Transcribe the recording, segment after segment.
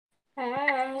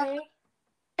Hey.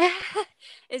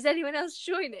 Is anyone else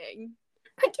joining?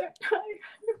 I don't know.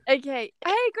 Okay.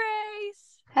 Hey,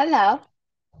 Grace. Hello.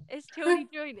 Is Tildy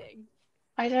joining?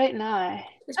 I don't know.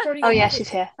 It's probably Oh gonna yeah, pick she's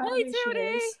here. out Hey, who she Tildy.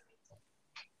 is.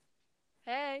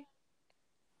 Hey.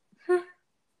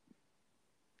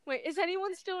 Wait, is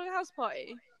anyone still in a house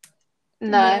party?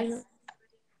 No.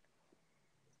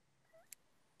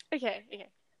 Okay.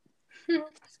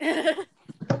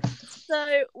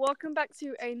 So, welcome back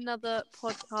to another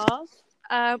podcast.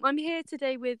 I'm here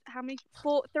today with how many?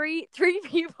 Three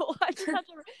people. I just had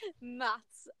to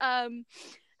maths.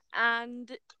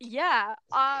 And yeah,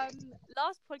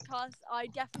 last podcast I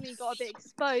definitely got a bit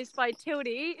exposed by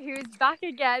Tildy, who is back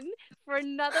again for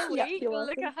another Yeah, week. you're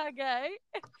Look welcome. at her go.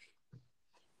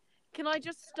 Can I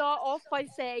just start off by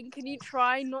saying, can you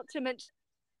try not to mention,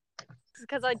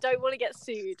 because I don't want to get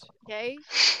sued, okay?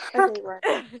 Okay,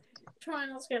 right. Try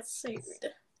not to get sued.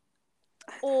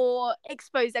 Or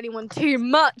expose anyone too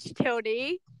much,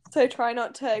 Tildy. So try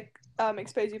not to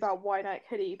expose you about white night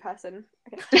hoodie person.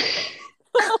 Okay.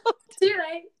 Too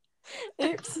late.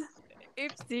 Oops.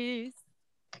 Oopsies.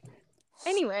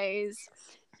 Anyways,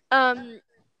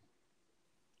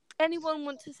 anyone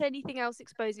want to say anything else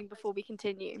exposing before we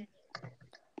continue?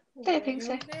 Don't think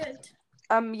so. Good.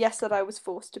 Yes, that I was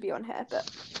forced to be on here, but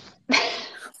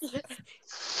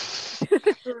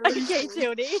Okay,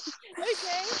 Tildy.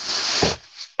 Okay.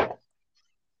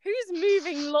 Who's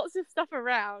moving lots of stuff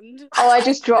around? Oh, I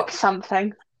just dropped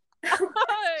something.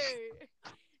 Oh.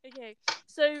 Okay,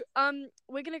 so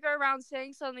we're gonna go around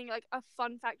saying something like a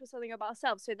fun fact or something about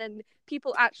ourselves, so then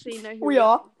people actually know who we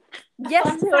are. Yes,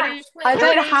 Fun Tildy. fact. Wait, I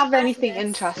don't Tildy, have anything yes.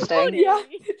 interesting. Tildy. Yeah,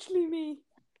 literally me.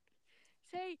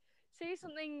 Say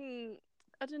something.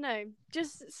 I don't know.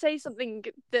 Just say something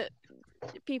that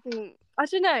people. I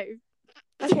don't know.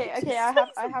 Okay.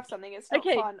 I have something. It's not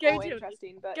Okay, fun go, or Tildy.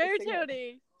 interesting, but Go, it's okay.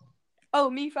 Tildy. Oh,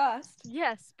 me first.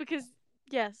 Yes, because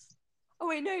yes. Oh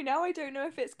wait, no. Now I don't know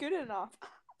if it's good enough.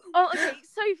 Oh, okay.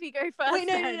 Sophie, go first. Wait,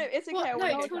 no. then. It's okay. What? I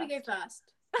No, want to Tildy go go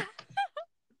first.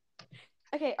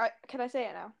 Okay. Can I say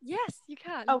it now? Yes, you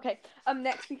can. Okay.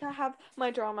 Next week I have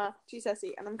my drama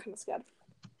GCSE, and I'm kind of scared.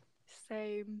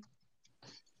 Same.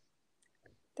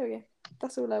 There we go.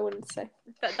 That's all I wanted to say.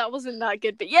 That wasn't that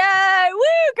good, but yeah,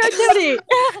 woo, go Tildy.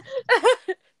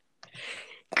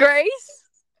 Grace.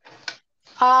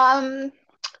 I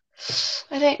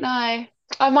don't know.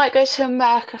 I might go to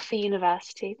America for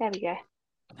university. There we go.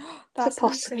 That's So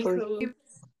possible. Cool.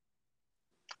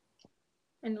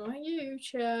 And why you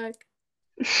check?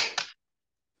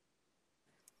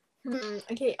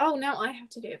 Okay. Oh, now I have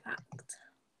to do a fact.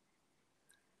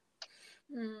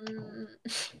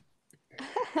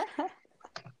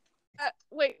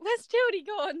 Wait, where's Tildy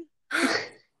gone?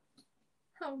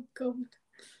 Oh god.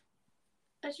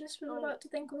 I just was about to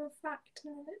think of a fact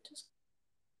and then it just.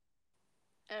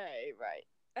 Oh, right.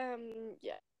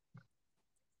 Yeah.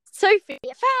 Sophie,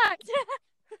 a fact.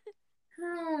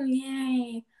 Oh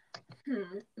yay.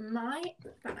 My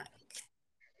fact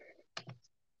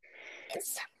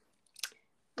is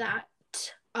that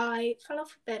I fell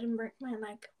off a bed and broke my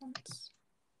leg once.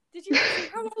 Did you actually?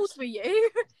 How old were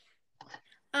you?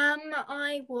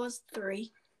 I was 3.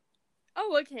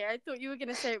 Oh, okay. I thought you were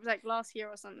gonna say it was like last year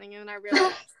or something, and I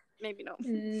realized maybe not.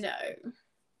 No.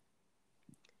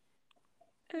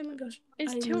 Oh my gosh.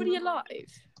 Is Tildy alive?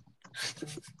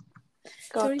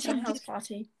 God, Tildy's in house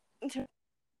party.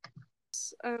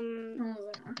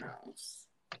 House.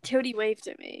 Tildy waved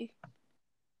at me.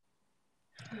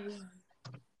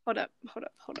 Hold up. Put up.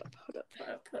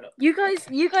 You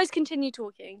guys continue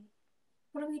talking.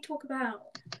 What do we talk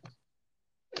about?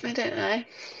 I don't know.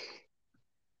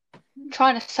 I'm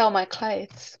trying to sell my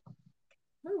clothes.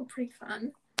 Oh, pretty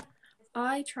fun.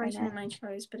 I tried I know. to my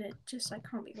clothes, but I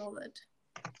can't be bothered.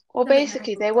 Well, Never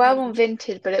basically, mind. they were on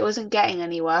Vinted, but it wasn't getting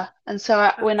anywhere. And so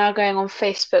we're now going on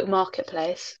Facebook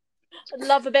Marketplace. I'd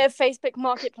love a bit of Facebook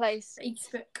Marketplace.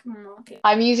 Facebook Market.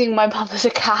 I'm using my mother's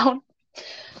account.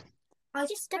 I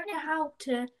just don't know how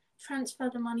to transfer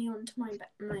the money onto my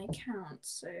account,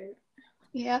 so...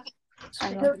 Yeah.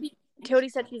 I know. Tildy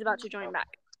said she's about to join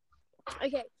back.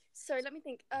 Okay, so let me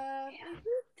think.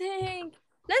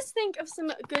 Let's think of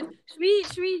some good.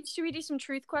 Should we do some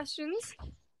truth questions?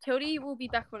 Tildy will be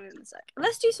back on in a sec.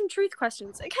 Let's do some truth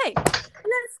questions. Okay,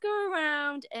 let's go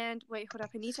around and wait. Hold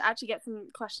up, I need to actually get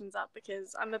some questions up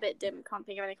because I'm a bit dim and can't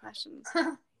think of any questions.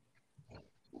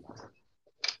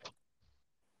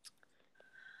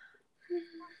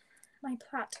 My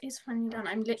plait is finally done.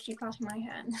 I'm literally plaiting my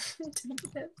hair.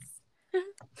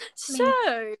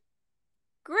 So,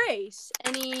 Grace,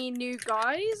 any new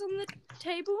guys on the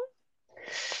table?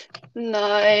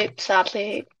 No,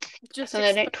 sadly. Just And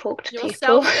I don't talk to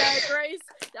yourself people. there, Grace.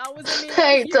 That was me.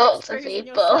 Don't You talk to exposing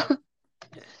people. yourself.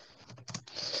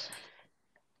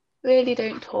 Really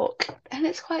don't talk. And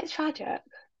it's quite tragic.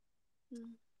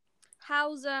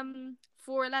 How's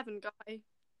 411 guy?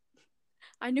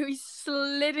 I knew he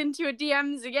slid into your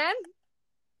DMs again.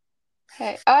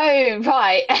 Okay. Oh,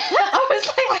 right. I was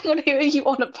like, hang on, who are you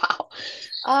on about?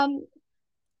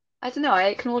 I don't know, I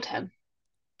ignored him.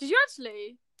 Did you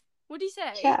actually? What did he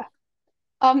say? Yeah.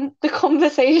 The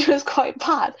conversation was quite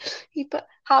bad. He put,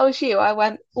 how's you? I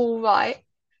went, all right.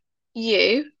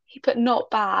 You? He put, not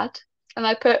bad. And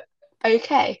I put,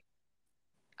 okay.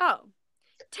 Oh.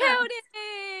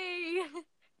 Tildy!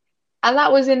 And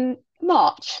that was in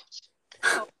March.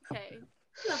 Oh, okay.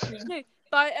 Lovely. No,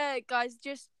 but guys,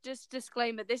 just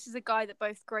disclaimer: this is a guy that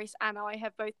both Grace and I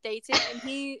have both dated, and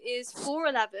he is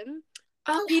 4'11".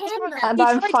 Oh, He him. tried- And He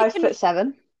I'm tried to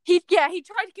 5'7". He tried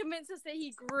to convince us that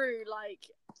he grew. Like,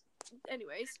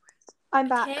 anyways, I'm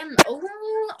back. Him. Oh,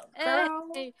 girl.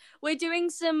 hey, we're doing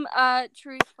some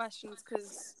truth questions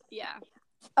because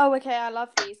Oh, okay. I love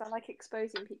these. I like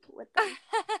exposing people with them.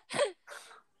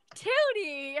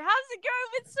 Tildy, how's it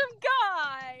going with some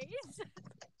guys?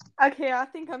 Okay, I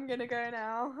think I'm gonna go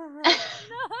now. No,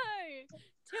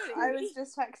 Tildy. I was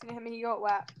just texting him and he got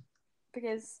wet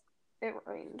because it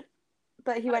rained.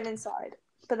 But he went inside.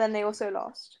 But then they also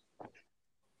lost.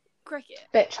 Cricket.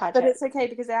 Bit tragic. But it's okay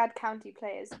because they had county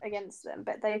players against them.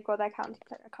 But they've got their county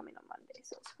player coming on Monday,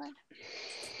 so it's fine.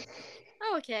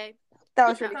 Oh, okay. That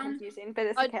was really Yeah. confusing, but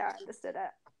it's I- okay. I understood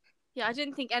it. Yeah, I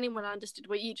didn't think anyone understood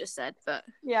what you just said, but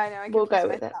Yeah, I know. I We'll go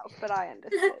confused with it. myself, but I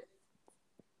understood.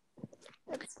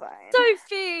 It's fine.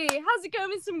 Sophie, how's it going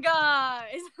with some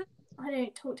guys? I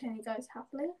don't talk to any guys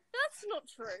happily. That's not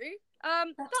true. That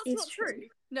That's is not true. true.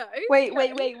 No. Wait.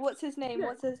 No. What's his name? No.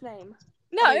 What's his name?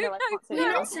 No, Oh, no, I can't say We're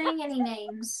it. not saying any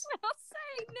names. We're not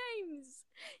saying names.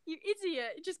 You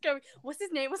idiot. Just go, what's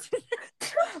his name? What's his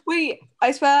name? Wait,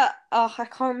 I swear. Oh, I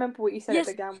can't remember what you said Yes.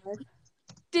 it began with.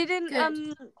 Didn't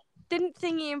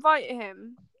Thingy invite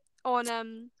him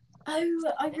on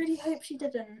Oh, I really hope she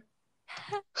didn't.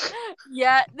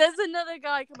 Yeah, there's another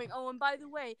guy coming. Oh, and by the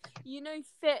way, you know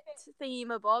Fit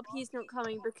Thingamabob, he's not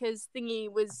coming because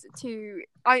Thingy was too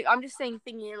I'm just saying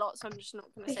Thingy a lot, so I'm just not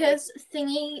gonna say Because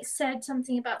Thingy said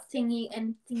something about Thingy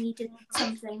and Thingy did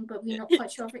something, but we're not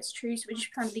quite sure if it's true, so we're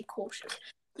just trying to be cautious.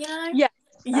 You know? Yeah.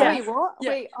 Yeah. Wait, what? Yeah.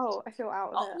 Wait. Oh, I feel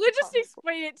out of it. We'll I just can't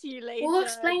explain it to you later. We'll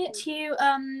explain it to you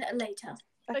later.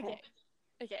 remember. Okay.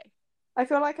 Okay. I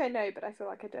feel like I know, but I feel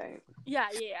like I don't. Yeah.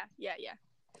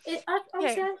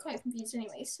 Honestly, I'm quite confused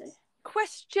anyway, so.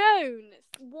 Question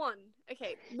 1.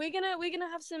 Okay, we're gonna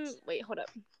have some. Wait, hold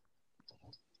up.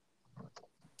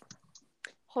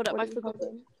 What I are you forgot.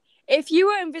 holding? If you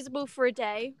were invisible for a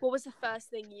day, what was the first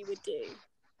thing you would do?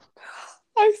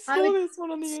 I I saw would this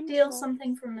one on the Steal internet.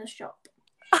 something from the shop.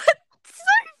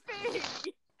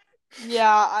 Sophie.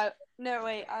 Yeah. No,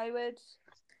 wait. I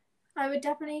would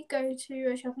definitely go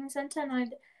to a shopping centre and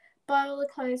I'd buy all the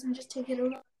clothes and just take it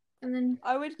all up. And then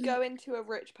I would go into a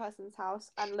rich person's house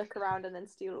and look around and then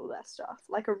steal all their stuff,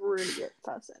 like a really rich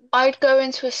person. I'd go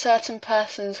into a certain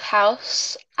person's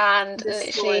house and Destroy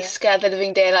literally it. scare the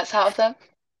living daylights out of them,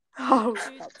 Oh,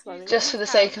 that's funny. just for the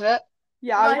sake of it.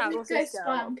 Yeah, I I would would also go scare a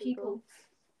spy lot on of people.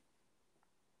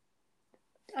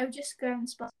 I would just go and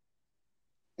spy.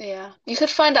 Yeah, you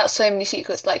could find out so many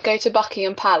secrets. Like go to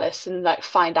Buckingham Palace and like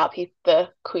find out the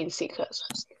Queen's secrets.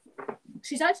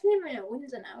 She's actually living in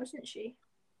Windsor now, isn't she?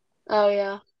 Oh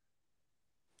yeah.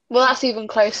 Well, that's even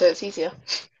closer. It's easier.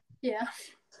 Yeah.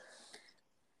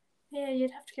 Yeah, you'd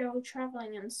have to go all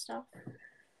travelling and stuff.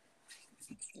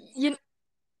 You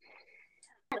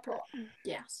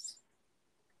Yes.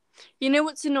 know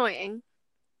what's annoying?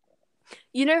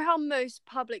 You know how most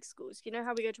public schools, you know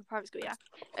how we go to a private school, yeah?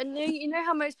 And you know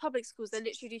how most public schools, they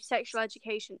literally do sexual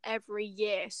education every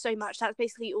year so much. That's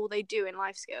basically all they do in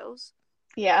life skills.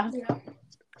 Yeah. Yeah.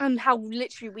 And how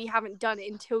literally we haven't done it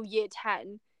until year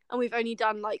 10. And we've only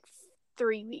done like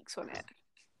 3 weeks on it.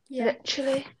 Yeah.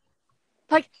 Literally.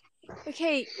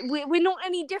 Okay, we're not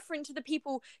any different to the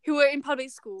people who are in public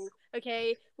school,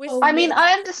 okay? I mean,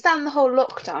 I understand the whole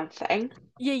lockdown thing,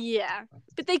 Yeah.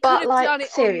 But they could but have like done it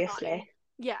seriously. online.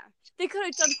 Yeah. They could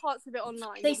have done parts of it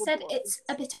online. They that were said boring. it's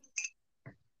a bit.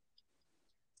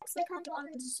 They can't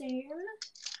on Zoom.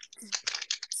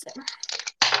 So.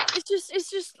 It's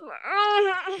just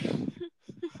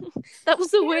that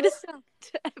was the weirdest sound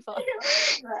ever.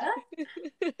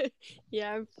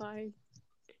 Yeah, I'm fine.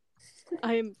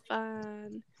 I am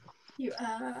fine. You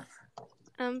are.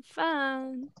 I'm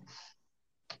fine.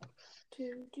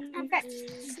 Okay.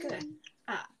 Good.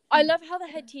 I love how the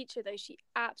head teacher, though, she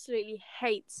absolutely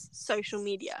hates social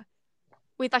media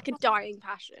with like a dying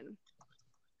passion.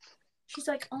 She's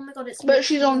like, oh my god, it's. But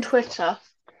she's on literally- Twitter.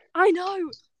 I know,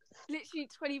 literally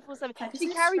 24/7. Like, She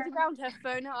it's carries Instagram. around her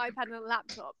phone, her iPad, and a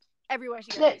laptop everywhere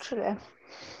she goes. Literally. And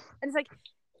it's like,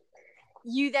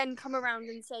 you then come around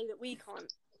and say that we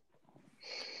can't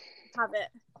have it,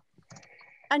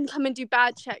 and come and do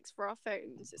bad checks for our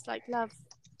phones. It's like, love,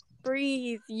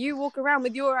 breathe. You walk around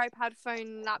with your iPad,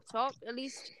 phone, laptop. At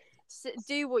least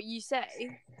do what you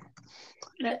say.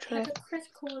 Literally.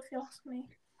 Hypocritical, if you ask me.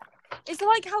 It's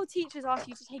like how teachers ask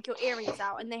you to take your earrings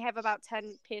out and they have about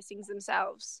 10 piercings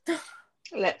themselves.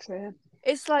 Literally.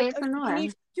 It's like, It's okay, can annoying. you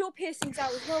take your piercings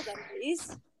out as well then,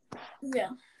 please? Yeah.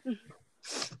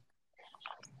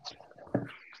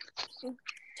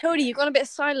 Tony, you got a bit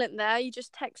silent there. You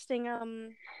just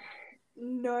texting,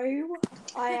 No,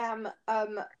 I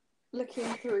am looking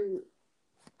through.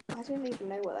 I don't even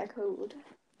know what they're called.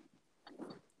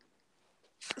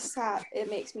 Sad. It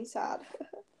makes me sad.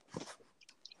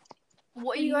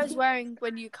 what are you guys wearing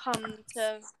when you come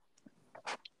to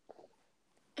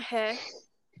here?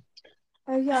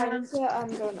 Oh yeah, I need to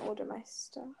go and order my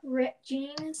stuff. Ripped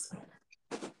jeans.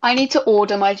 I need to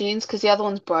order my jeans because the other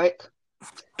one's broke.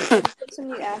 Got some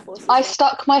new Air Forces. I on.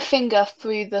 stuck my finger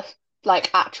through the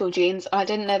actual jeans, and I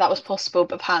didn't know that was possible,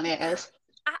 but apparently it is.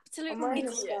 I'm Absolutely wearing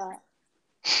a idiot.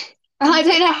 skirt. And I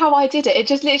don't know how I did it. It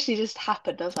just literally just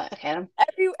happened. I was like, okay,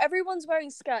 Everyone's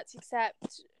wearing skirts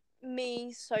except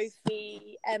me,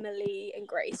 Sophie, Emily, and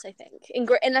Grace, I think.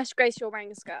 Unless, Grace, you're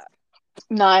wearing a skirt.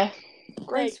 no.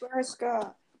 Grace, wear a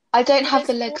skirt. I don't Yeah, have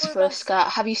the there's legs four for of a us. skirt.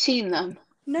 Have you seen them?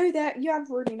 No, you have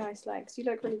really nice legs. You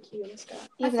look really cute in a skirt.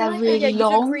 Yeah, but feel they're like- really Yeah, you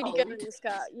long. look really good in the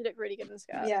skirt. You look really good in the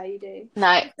skirt. Yeah, you do. No.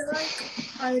 I feel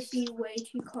like I would be way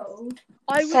too cold.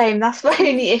 I would. Same, that's my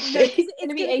only No, issue. 'cause it's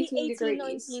gonna going be to be 18 degrees.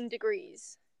 19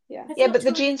 degrees. Yeah. I Yeah, feel but the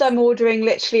like- jeans I'm ordering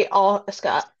literally are a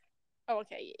skirt. Oh,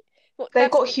 okay. Well, They've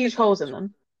that's got not huge good. holes in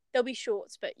them. They'll be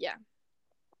shorts, but yeah.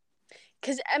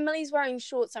 Because Emily's wearing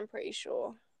shorts, I'm pretty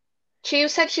sure. She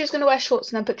said she was going to wear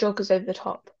shorts and then put joggers over the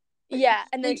top. Yeah,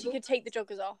 and then she could take the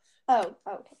joggers off. Oh,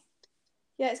 okay.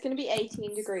 Yeah, it's gonna be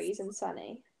 18 degrees and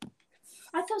sunny.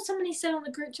 I thought somebody said on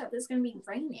the group chat that it's going to be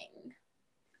raining.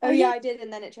 Oh yeah, I did,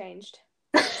 and then it changed.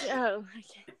 Oh,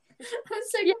 okay. I'm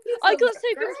so Yeah, confused. I got was so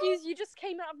like, "Girl." confused. You just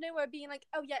came out of nowhere being like,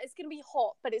 oh yeah, it's going to be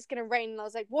hot, but it's going to rain. And I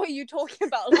was like, what are you talking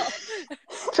about, love?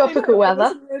 Tropical I weather.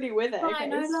 wasn't really with it. Fine, Okay, I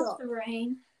love stop. the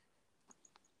rain.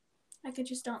 I could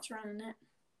just dance around in it.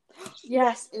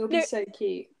 Yes, it'll be No. so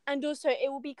cute. And also, it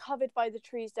will be covered by the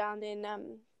trees down in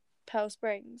Pearl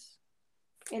Springs.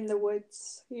 In the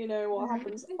woods, you know what Right.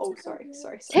 happens. Oh, sorry.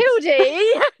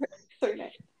 Tildy! Sorry, no.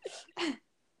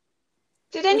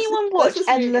 Did anyone let's watch just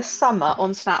move Endless on. Summer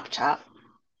on Snapchat?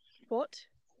 What?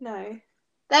 No.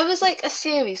 There was like a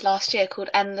series last year called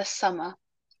Endless Summer.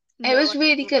 No, It was I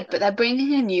really don't good, know. but they're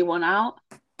bringing a new one out.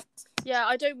 Yeah,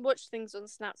 I don't watch things on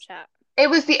Snapchat. It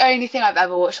was the only thing I've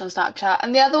ever watched on Snapchat.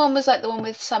 And the other one was like the one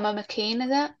with Summer McKean,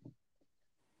 is it?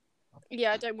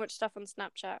 Yeah, I don't watch stuff on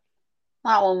Snapchat.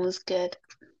 That one was good.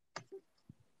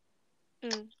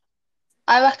 Mm.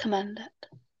 I recommend it.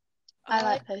 I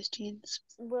like those jeans.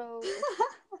 Well,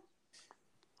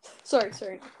 Sorry.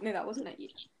 No, that wasn't at you.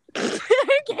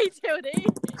 okay, Tildy.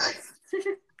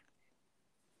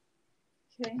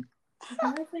 Okay.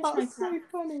 How do I place my That's so cat?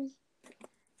 funny.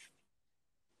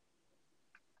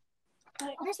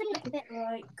 I honestly look a bit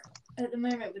like, at the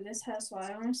moment with this hairstyle,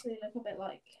 I honestly look a bit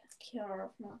like Kiara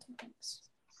from Outer Banks.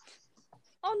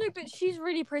 Oh no, but she's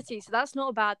really pretty, so that's not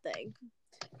a bad thing.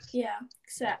 Yeah,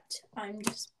 except I'm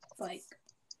just like,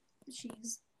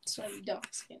 she's slightly darker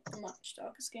skin, much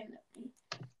darker skin than me.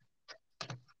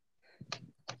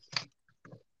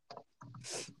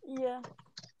 Yeah,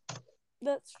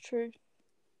 that's true.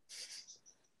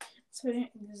 So I don't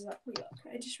exactly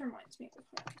look. It just reminds me of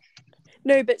her.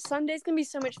 No, but Sunday's gonna be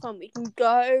so much fun. We can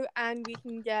go and we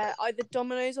can get either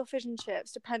Domino's or fish and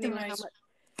chips, depending on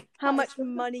how much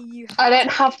money you have. I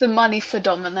don't have the money for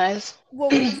Domino's. Well,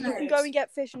 we can go and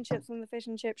get fish and chips from the fish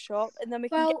and chip shop, and then we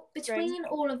can Well, get drink. between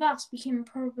all of us, we can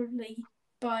probably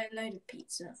buy a load of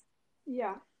pizza.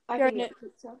 Yeah, I Yeah, can no. get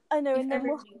pizza. I know, If and then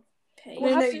we'll. everybody pays. We'll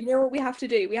No, have no, to- you know what we have to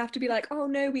do? We have to be like, oh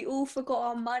no, we all forgot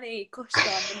our money. Gosh darn,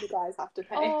 and the guys have to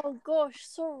pay. Oh gosh,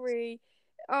 sorry.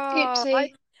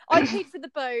 Oopsie. I paid for the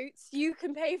boats. You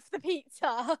can pay for the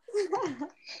pizza.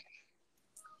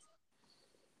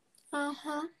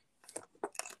 Uh-huh.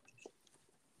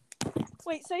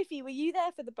 Wait, Sophie, were you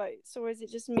there for the boats, or is it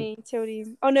just me,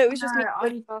 Tildy? Oh no, it was just me. No,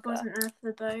 and I Arthur. wasn't there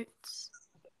for the boats.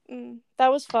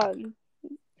 That was fun.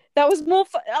 That was more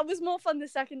fun. That was more fun the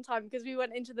second time because we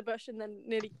went into the bush and then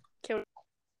nearly killed.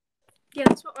 Yeah,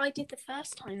 that's what I did the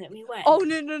first time that we went. Oh,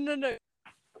 no.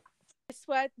 I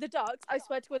swear, the ducks, I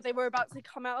swear to God, they were about to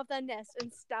come out of their nest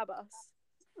and stab us.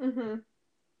 Mm-hmm.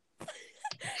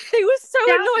 They were so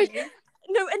Stab annoyed. you?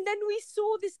 No, and then we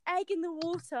saw this egg in the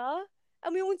water,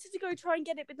 and we wanted to go try and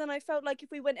get it, but then I felt like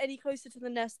if we went any closer to the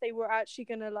nest, they were actually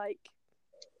gonna, like,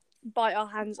 bite our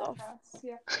hands off.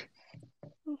 Yeah.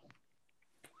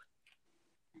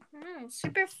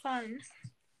 Super fun.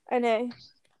 I know.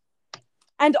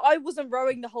 And I wasn't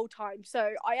rowing the whole time,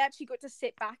 so I actually got to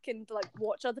sit back and, like,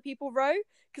 watch other people row,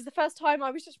 because the first time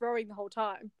I was just rowing the whole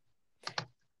time.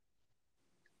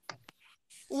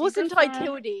 Wasn't I,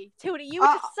 Tildy? Tildy, you were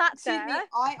just sat there. Excuse me,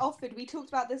 I offered. We talked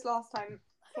about this last time,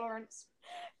 Florence.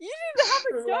 You didn't have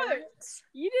a go.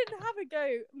 You didn't have a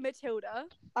go, Matilda.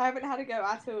 I haven't had a go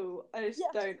at all. I just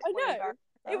don't. I know.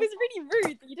 It was really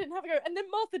rude that you didn't have a go. And then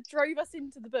Martha drove us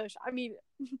into the bush. I mean...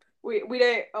 We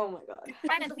don't... Oh my god.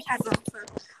 Finally we had Martha.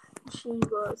 She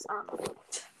was,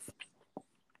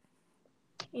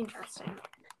 interesting.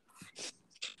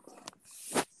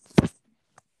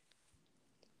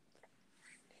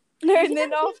 No, and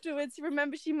then afterwards,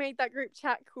 remember she made that group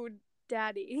chat called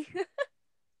Daddy.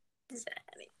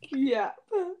 Yeah.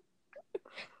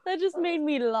 That just made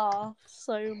me laugh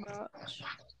so much.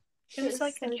 It was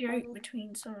like a joke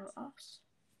between some of us.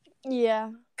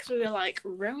 Yeah. Because we were like,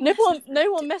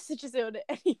 no one messages it on it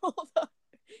anymore, though.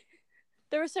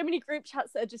 There are so many group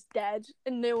chats that are just dead,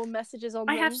 and no one messages on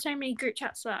them. I have so many group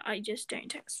chats that I just don't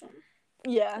text them.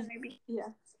 Yeah. So maybe.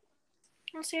 Yeah.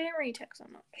 I'll see, I don't really text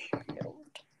them much.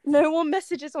 No one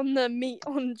messages on the meet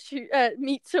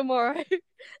tomorrow.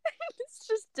 It's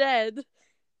just dead.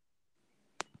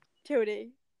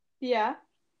 Tildy. Yeah.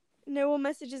 No one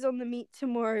messages on the meet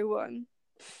tomorrow one.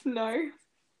 No.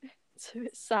 So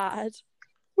it's sad.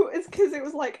 Well, it's because it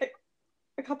was like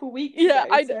a couple weeks ago.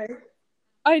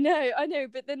 I know,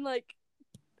 but then like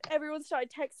everyone started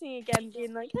texting again,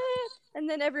 being like, and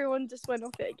then everyone just went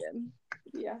off it again.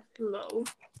 Yeah. Low.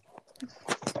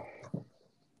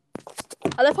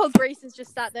 I love how Grace is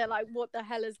just sat there like, what the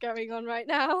hell is going on right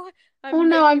now?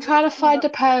 I'm trying to find a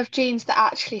pair of jeans that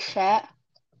actually fit.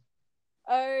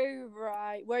 Oh,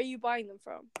 right. Where are you buying them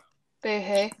from?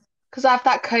 Boohoo. Because I have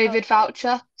that COVID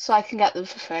voucher, so I can get them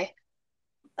for free.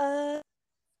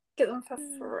 Get them for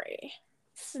free.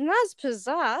 Snaz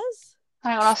pizzazz.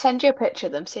 Hang on, I'll send you a picture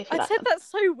of them, see if you I like said them. that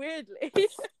so weirdly.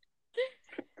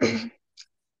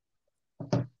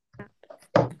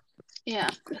 Yeah,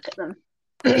 look at them.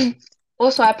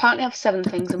 Also, I apparently have 7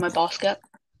 things in my basket.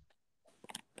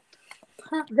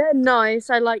 They're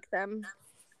nice. I like them.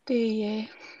 Do you?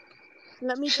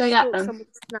 Let me Should I just get stalk them?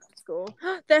 someone's Snap score.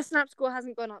 Their Snap score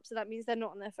hasn't gone up, so that means they're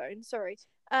not on their phone. Sorry.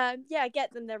 Yeah,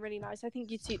 get them. They're really nice. I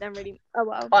think you'd suit them really. Oh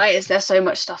well. Why is there so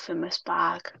much stuff in this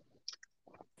bag?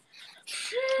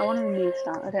 I want to remove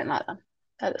that. I don't like them.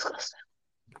 They're disgusting.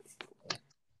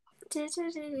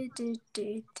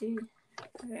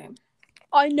 Okay.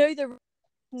 I know the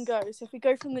can go. So if we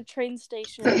go from the train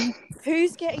station,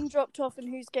 who's getting dropped off and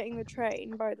who's getting the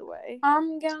train? By the way,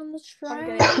 I'm getting the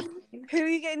train. Who are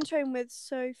you getting the train with,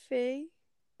 Sophie?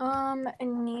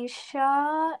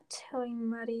 Anisha, Tilly,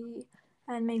 Maddie,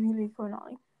 and maybe Luca and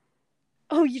I.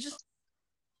 Oh, you just.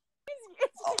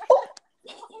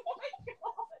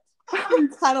 You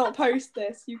cannot post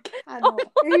this. You cannot.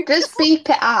 Just beep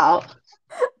it out.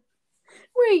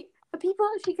 Wait, are people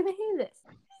actually going to hear this?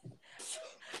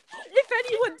 If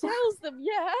anyone tells them,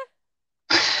 yeah.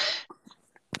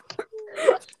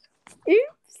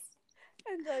 Oops.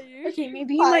 And are you? Okay,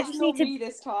 maybe you might just need to. Me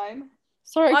this time.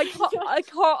 Sorry, I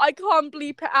can't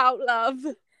bleep it out, love.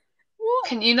 What?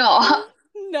 Can you not?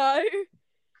 No.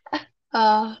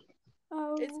 Oh.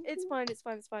 It's fine.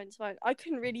 I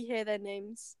couldn't really hear their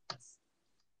names.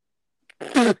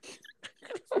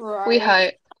 Right. We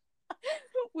hope.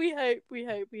 We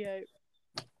hope.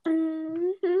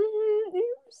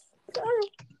 Oops. Sorry.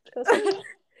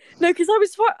 No, because I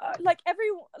was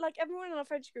everyone in our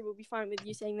friendship group will be fine with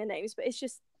you saying their names, but it's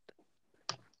just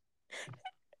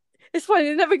it's fine.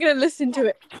 They're never gonna listen to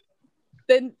it.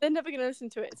 They're never gonna listen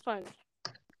to it. It's fine.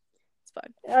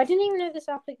 I didn't even know this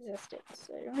app existed.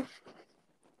 So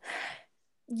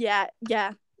yeah.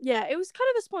 It was kind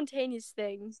of a spontaneous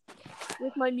thing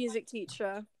with my music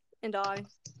teacher and I.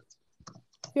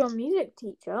 your music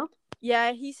teacher?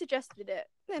 Yeah, he suggested it,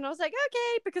 and I was like,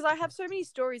 okay, because I have so many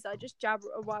stories that I just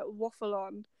waffle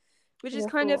on, which is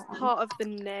kind of part of the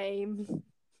name.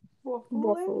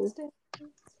 Waffle.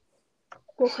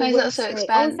 Why is that so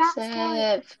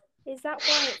expensive? Is that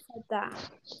why it said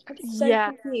that? I was so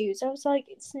Yeah. confused. I was like,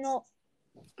 it's not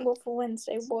Waffle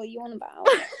Wednesday. What are you on about?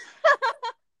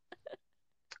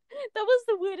 That was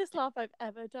the weirdest laugh I've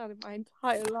ever done in my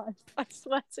entire life. I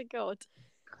swear to God.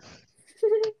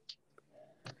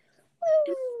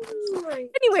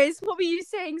 Anyways, what were you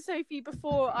saying, Sophie,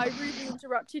 before I rudely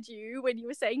interrupted you when you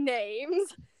were saying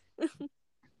names?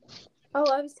 Oh,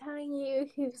 I was telling you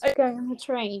who's going on the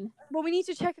train. Well, we need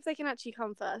to check if they can actually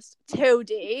come first.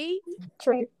 Tildy.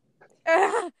 True.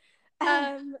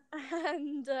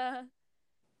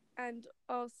 And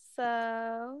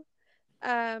also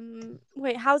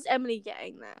wait, how's Emily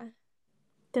getting there?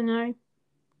 Dunno.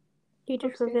 You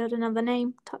just revealed another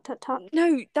name. Tut tut tut.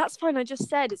 No, that's fine. I just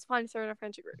said it's fine if they're in a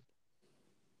friendship group.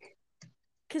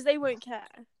 Because they won't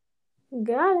care.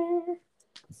 Got it.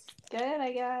 Good,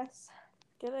 I guess.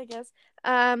 Good, I guess.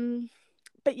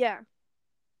 But yeah.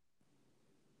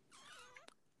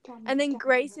 And then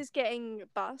Grace is getting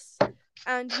bus,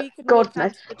 and we could God walk no.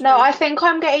 out to the No, train. I think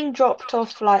I'm getting dropped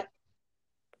off, like,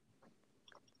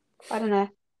 I don't know.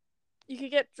 You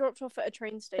could get dropped off at a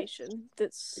train station.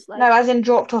 That's like No, as in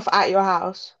dropped off at your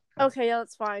house. okay, yeah,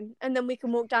 that's fine. And then we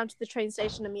can walk down to the train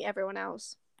station and meet everyone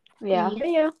else. Yeah.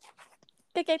 Yeah.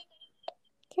 Okay.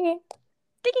 Okay.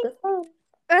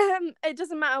 It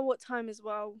doesn't matter what time as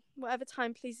well. Whatever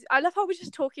time, please. I love how we're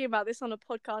just talking about this on a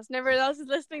podcast and everyone else is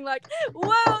listening like,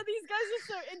 wow, these guys are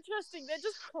so interesting. They're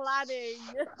just planning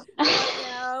right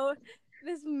now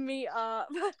this meetup.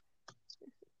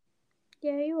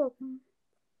 Yeah, you're welcome.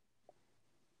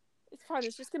 It's fine.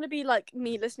 It's just going to be like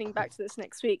me listening back to this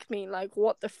next week, me like,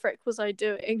 what the frick was I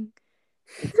doing?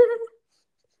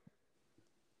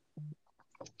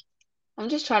 I'm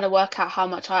just trying to work out how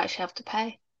much I actually have to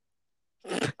pay.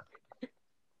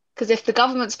 Because if the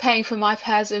government's paying for my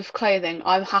pairs of clothing,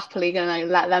 I'm happily going to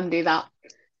let them do that.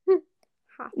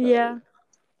 Yeah.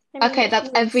 Okay, that's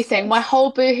everything. My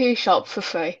whole Boohoo shop for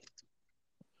free.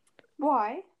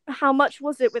 Why? How much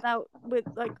was it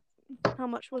how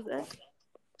much was it?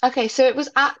 Okay, so it was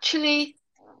actually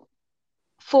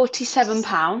 £47.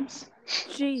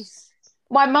 Jeez.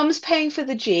 My mum's paying for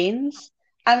the jeans,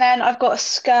 and then I've got a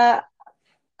skirt,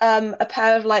 a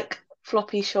pair of like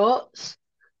floppy shorts,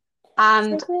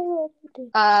 and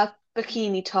a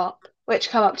bikini top, which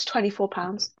come up to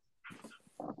 £24.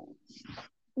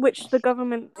 Which the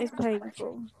government is paying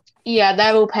for. Yeah,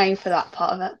 they're all paying for that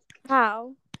part of it.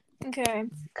 How? Okay.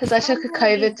 Because I took a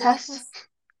COVID test.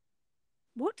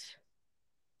 What?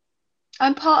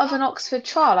 I'm part of an Oxford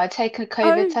trial. I take a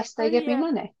COVID test, they give me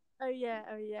money. Oh yeah.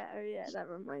 That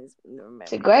reminds me.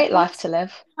 It's a great life to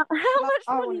live. How much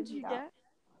I money wanna did do you that.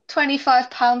 get?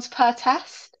 £25 per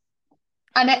test.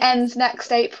 And it ends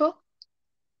next April.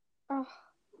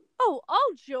 Oh,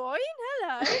 I'll join.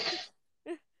 Hello.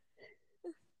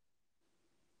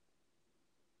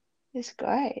 It's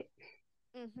great.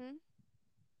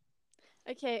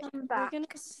 Okay, I'm we're back. gonna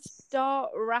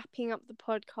start wrapping up the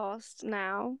podcast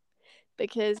now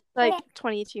because it's like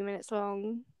 22 minutes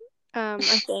long. I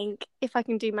think if I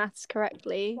can do maths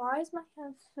correctly. Why is my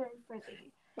hair so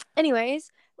pretty?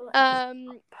 Anyways,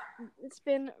 it's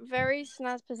been very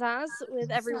snazz pizzazz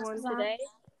with everyone today.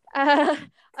 I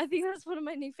think that's one of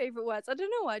my new favorite words. I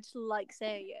don't know why, I just like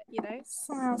saying it, you know.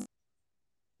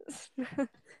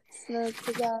 Snazz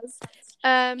pizzazz.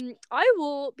 I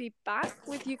will be back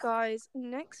with you guys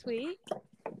next week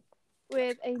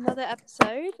with another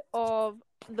episode of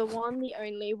the one, the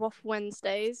only Waffle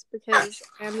Wednesdays, because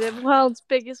I am the world's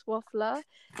biggest waffler.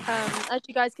 As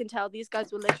you guys can tell, these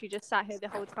guys were literally just sat here the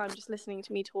whole time just listening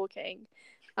to me talking,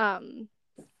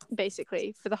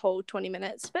 basically for the whole 20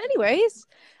 minutes. But anyways,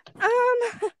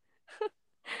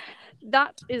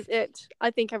 that is it.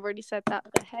 I think I've already said that,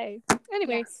 but hey.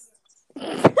 Anyway, I'm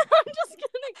just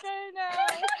gonna go now.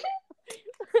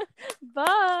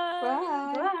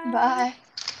 Bye. Bye. Bye.